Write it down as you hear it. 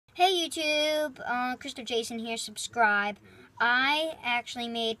Hey YouTube, Crystal Jason here, subscribe. I actually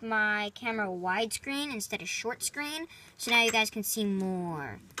made my camera widescreen instead of short screen, so now you guys can see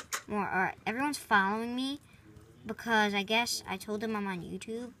more. Alright, everyone's following me because I guess I told them I'm on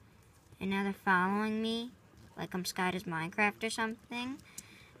YouTube, and now they're following me like I'm Sky Does Minecraft or something,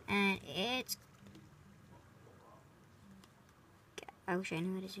 and it's... I wish I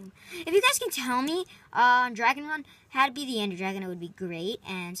knew how to zoom. If you guys can tell me on Dragon Run how to be the Ender Dragon, it would be great.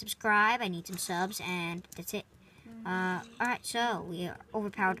 And subscribe. I need some subs, and that's it. Alright, so we are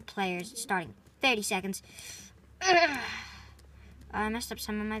overpowered players starting 30 seconds. I messed up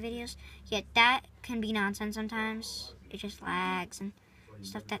some of my videos. Yeah, that can be nonsense sometimes. It just lags and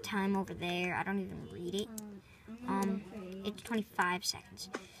stuff. That time over there, I don't even read it. It's 25 seconds.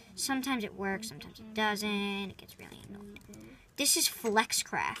 Sometimes it works, sometimes it doesn't. It gets really annoying. This is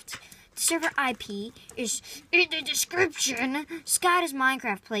Flexcraft. The server IP is in the description. Sky Does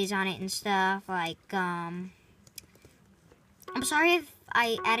Minecraft plays on it and stuff. Like, I'm sorry if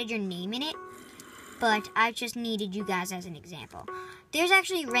I added your name in it, but I just needed you guys as an example. There's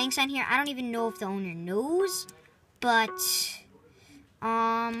actually ranks on here. I don't even know if the owner knows, but,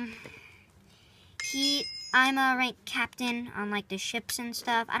 I'm a ranked captain on, like, the ships and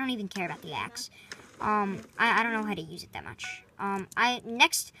stuff. I don't even care about the axe. I don't know how to use it that much.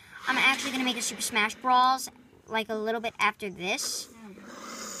 Next, I'm actually gonna make a Super Smash Bros. Like a little bit after this.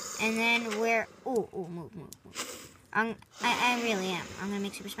 And then move. I really am. I'm gonna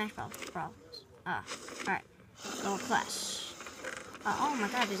make Super Smash Bros. Alright. Lower class. Oh my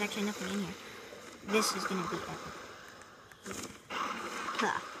god, there's actually nothing in here. This is gonna be epic.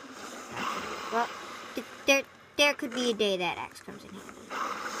 Well, there could be a day that axe comes in here.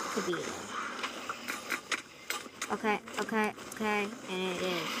 Could be a day. Okay, and it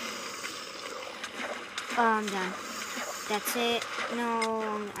is. Oh, I'm done. That's it.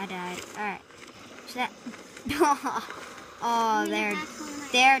 No, I died. Alright. So that... Oh,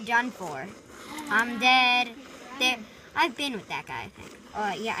 they're done for. I'm dead. I've been with that guy, I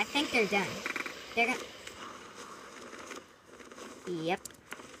think. Yeah, I think they're done. They're gonna... Yep.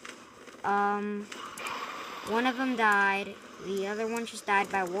 One of them died. The other one just died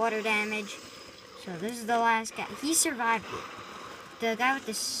by water damage. So this is the last guy. He survived it. The guy with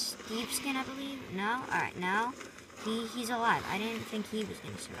the steep skin, I believe? No? Alright, no. He's alive. I didn't think he was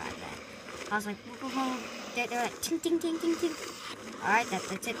going to survive that. I was like, whoa. They're like, ting. Alright, that's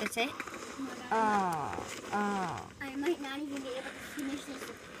it. Oh. I might not even be able to finish this.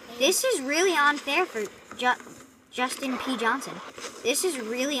 This is really unfair for Justin P. Johnson. This is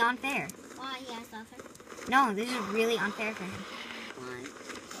really unfair. Why? Yeah, it's unfair. No, this is really unfair for him.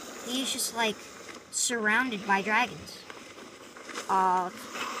 Why? He's just like... surrounded by dragons. Oh,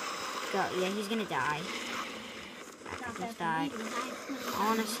 go. Yeah, he's gonna die. After he's died. I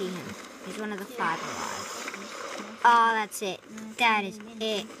wanna see him. He's one of the 5 alive. Oh, that's it. That is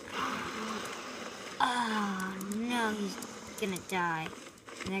it. Oh, no, he's gonna die.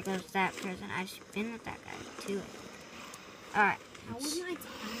 And there goes that person. I've been with that guy, too. Alright. How was my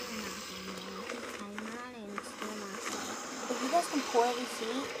timer on it and still not? If you guys can poorly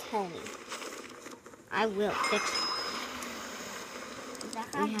see, tell me. I will fix it.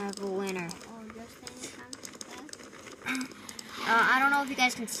 We have a winner. I don't know if you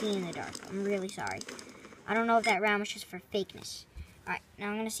guys can see in the dark. I'm really sorry. I don't know if that round was just for fakeness. Alright, now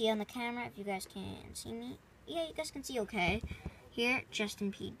I'm going to see on the camera if you guys can see me. Yeah, you guys can see okay. Here,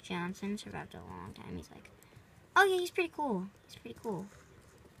 Justin P. Johnson survived a long time. He's like, oh yeah, he's pretty cool.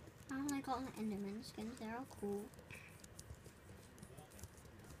 I don't like all the Enderman skins. They're all cool.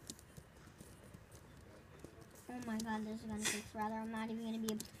 Oh my god, this is going to take forever. I'm not even going to be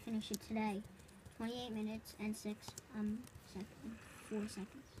able to finish it today. 28 minutes and 4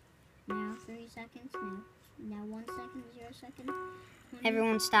 seconds. Now 3 seconds. Now 1 second, 0 second.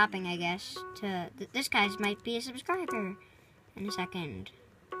 Everyone's stopping, I guess. This guy might be a subscriber in a second.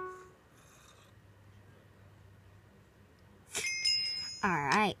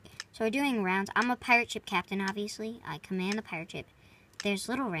 Alright, so we're doing rounds. I'm a pirate ship captain, obviously. I command the pirate ship. There's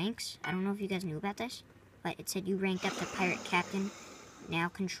little ranks. I don't know if you guys knew about this. But it said you ranked up to pirate captain, now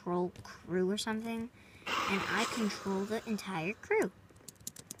control crew or something, and I control the entire crew.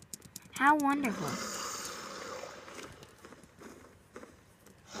 How wonderful.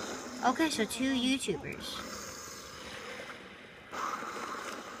 Okay, so 2 YouTubers.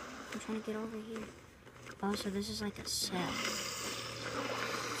 I'm trying to get over here. Oh, so this is like a cell.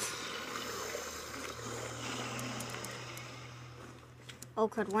 Oh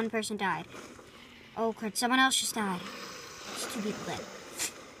crud, 1 person died. Oh crud, someone else just died. There's 2 people dead.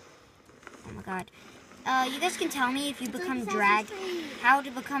 Oh my god. you guys can tell me if you become how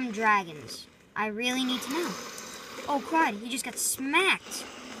to become dragons. I really need to know. Oh, crud, he just got smacked.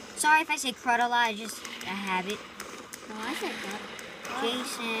 Sorry if I say crud a lot, I just a habit. No, I said crud.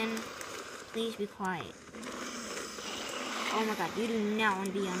 Jason, please be quiet. Oh my god, you do not want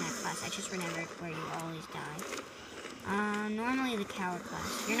to be on that class. I just remembered where you always die. Normally the coward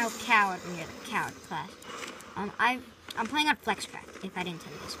class. You're no coward when you're the coward class. I'm playing on Flexcraft, if I didn't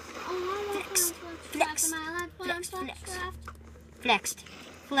tell you this. Flexed.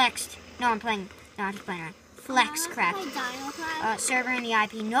 No, I'm just playing around. Flexcraft. Server in the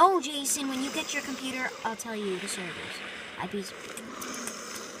IP. No, Jason, when you get your computer, I'll tell you the servers. IPs.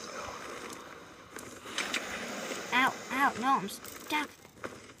 Ow, no, I'm stuck.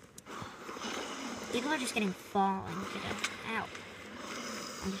 People are just getting fallen to death. Ow.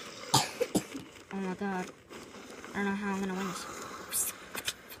 Oh my god. I don't know how I'm gonna win this.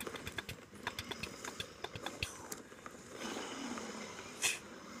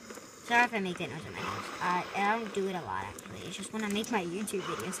 Sorry if I make that noise in my house. I don't do it a lot, actually. It's just when I make my YouTube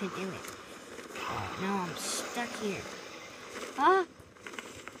videos, I do it. No, I'm stuck here. Oh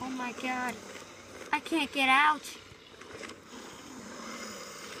my god. I can't get out.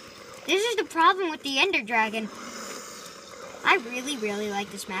 This is the problem with the Ender Dragon. I really, really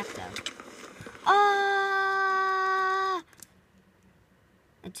like this map, though.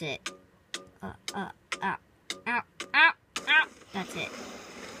 That's it. Ow. That's it.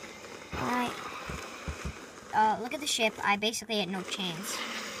 Alright. Look at the ship. I basically had no chance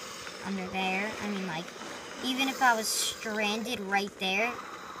under there. I mean, like, even if I was stranded right there,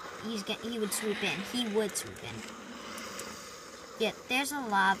 he would swoop in. He would swoop in. Yeah, there's a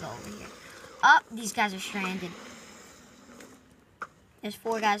lava over here. Oh, these guys are stranded. There's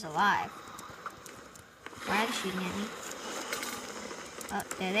 4 guys alive. Why are they shooting at me? Oh,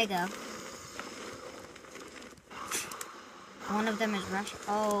 there they go. One of them is rushing.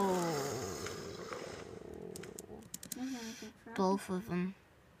 Oh. Both of them.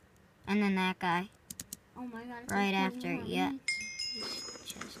 And then that guy. Oh my god. Right after, yeah.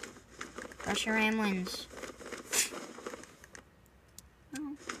 Russia Ram wins.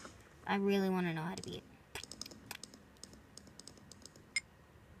 Oh. I really want to know how to beat it.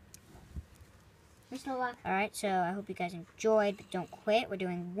 We're still alive. Alright, so I hope you guys enjoyed, but don't quit. We're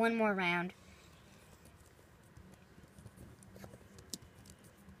doing one more round.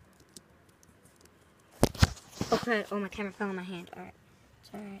 Okay, oh, my camera fell in my hand. Alright,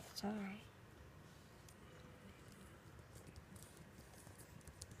 it's alright.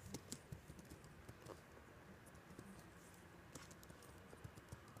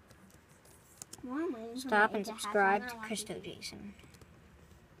 Stop and subscribe to Christo Jason.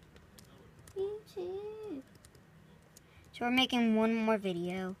 YouTube. So we're making one more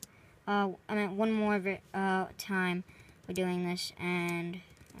video. One more time we're doing this, and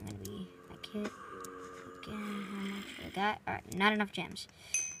I'm gonna be my kid. Again, how much I got? Alright, not enough gems.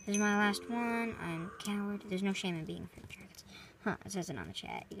 This is my last one. I'm a coward. There's no shame in being afraid of dragons. Huh, it says it on the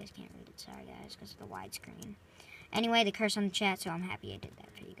chat. You guys can't read it. Sorry, guys, because of the widescreen. Anyway, they curse on the chat, so I'm happy I did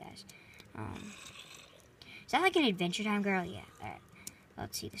that for you guys. Is that like an Adventure Time girl? Yeah. Alright.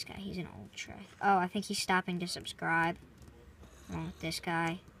 Let's see this guy. He's an ultra. Oh, I think he's stopping to subscribe. Oh, this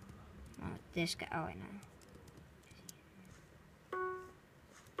guy. Oh, this guy. Oh, wait, no.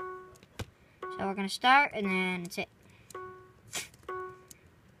 So we're going to start, and then that's it.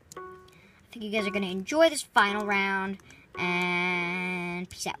 I think you guys are going to enjoy this final round, and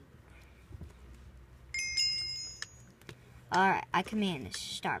peace out. Alright, I command this.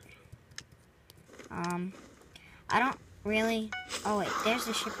 Start. I don't really... Oh, wait, there's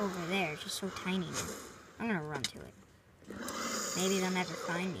the ship over there. It's just so tiny now. I'm gonna run to it. Maybe they'll never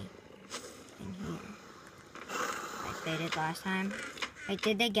find me in here. Like they did last time. Wait,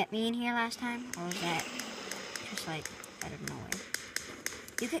 did they get me in here last time? Or was that just, like, out of nowhere?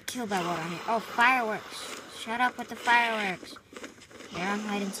 You get killed by what on here? Oh, fireworks. Shut up with the fireworks. They're on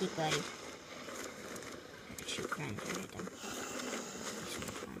hide and seek, buddy. I could shoot friends. I hit them.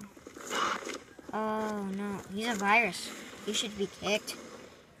 Oh, no. He's a virus. He should be kicked.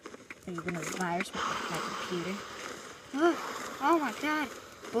 Are you gonna virus my computer? Oh my god.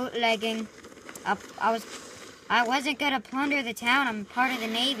 Bootlegging. I wasn't gonna plunder the town. I'm part of the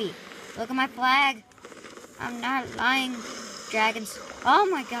Navy. Look at my flag. I'm not lying. Dragons. Oh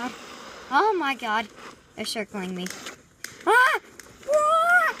my god. Oh my god. They're circling me. Ah!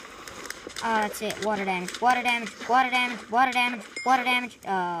 Ah! Oh, that's it. Water damage. Water damage. Water damage. Water damage. Water damage.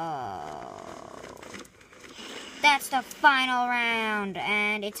 Oh. That's the final round,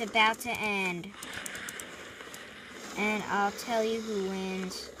 and it's about to end. And I'll tell you who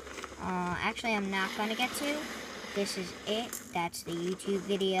wins. Actually, I'm not going to get to. This is it. That's the YouTube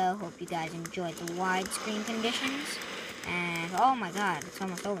video. Hope you guys enjoyed the widescreen conditions. And, oh my god, it's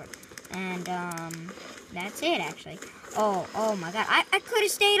almost over. And, that's it, actually. Oh my god. I could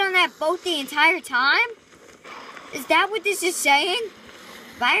have stayed on that boat the entire time? Is that what this is saying?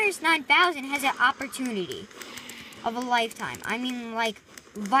 Virus 9000 has an opportunity of a lifetime. I mean, like,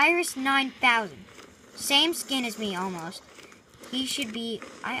 Virus 9000. Same skin as me, almost. He should be...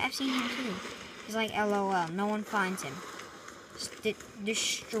 I've seen him, too. He's like, LOL. No one finds him.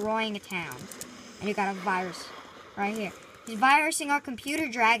 Destroying a town. And you got a virus right here. He's virusing our computer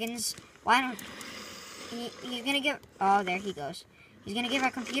dragons. Why don't... He's gonna give... Oh, there he goes. He's gonna give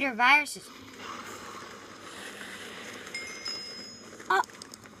our computer viruses. Oh.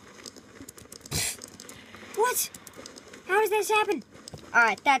 What? How does this happen?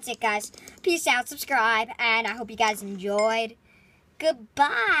 Alright, that's it, guys. Peace out, subscribe, and I hope you guys enjoyed.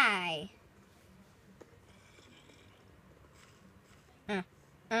 Goodbye.